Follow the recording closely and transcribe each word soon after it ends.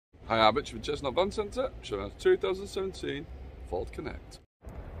Hi, Arbich from Chestnut Van Centre, showing us 2017 Ford Connect.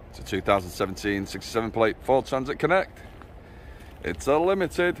 It's a 2017 67 plate Ford Transit Connect. It's a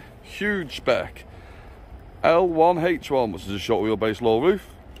limited, huge spec L1H1, which is a short wheelbase low roof.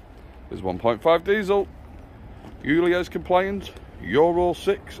 It's 1.5 diesel, ULEZ compliant, Euro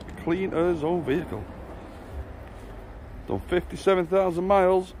 6 clean air zone vehicle. Done 57,000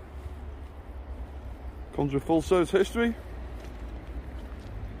 miles. Comes with full service history.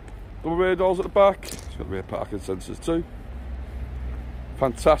 Double rear doors at the back. It's got rear parking sensors too.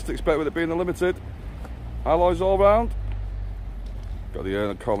 Fantastic spec with it being a limited. Alloys all round. Got the air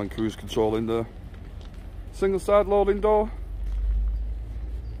and column cruise control in there. Single side loading door.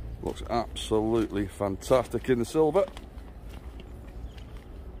 Looks absolutely fantastic in the silver.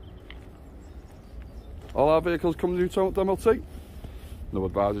 All our vehicles come new to MOT. No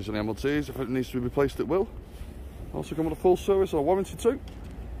advisories on the MOTs. If it needs to be replaced, it will. Also come with a full service or warranty too.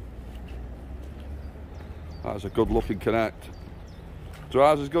 That's a good looking Connect.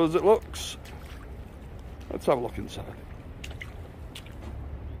 Drives as good as it looks. Let's have a look inside.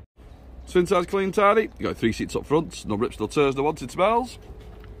 So inside's clean, tidy. You got 3 seats up front, no rips, no tears, no wanted smells.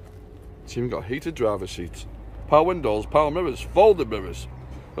 It's even got heated driver's seats, power windows, power mirrors, folding mirrors.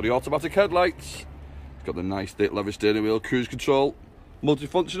 Got the automatic headlights. It's got the nice thick leather steering wheel, cruise control,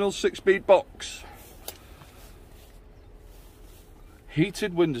 multifunctional 6-speed box.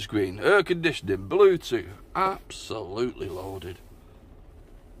 Heated windscreen, air conditioning, Bluetooth, absolutely loaded.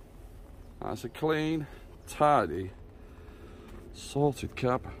 That's a clean, tidy, sorted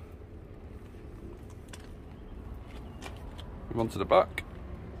cab. Move on to the back.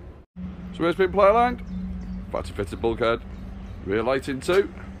 So rear's been ply lined, factory fitted bulkhead, rear lighting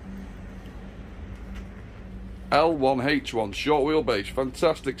too. L1H1 short wheelbase,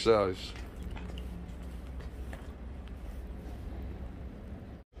 fantastic size.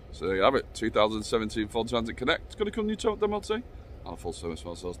 So there you have it, 2017 Ford Transit Connect. It's going to come new to MOT and a full service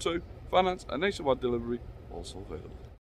sales too. Finance and nationwide delivery also available.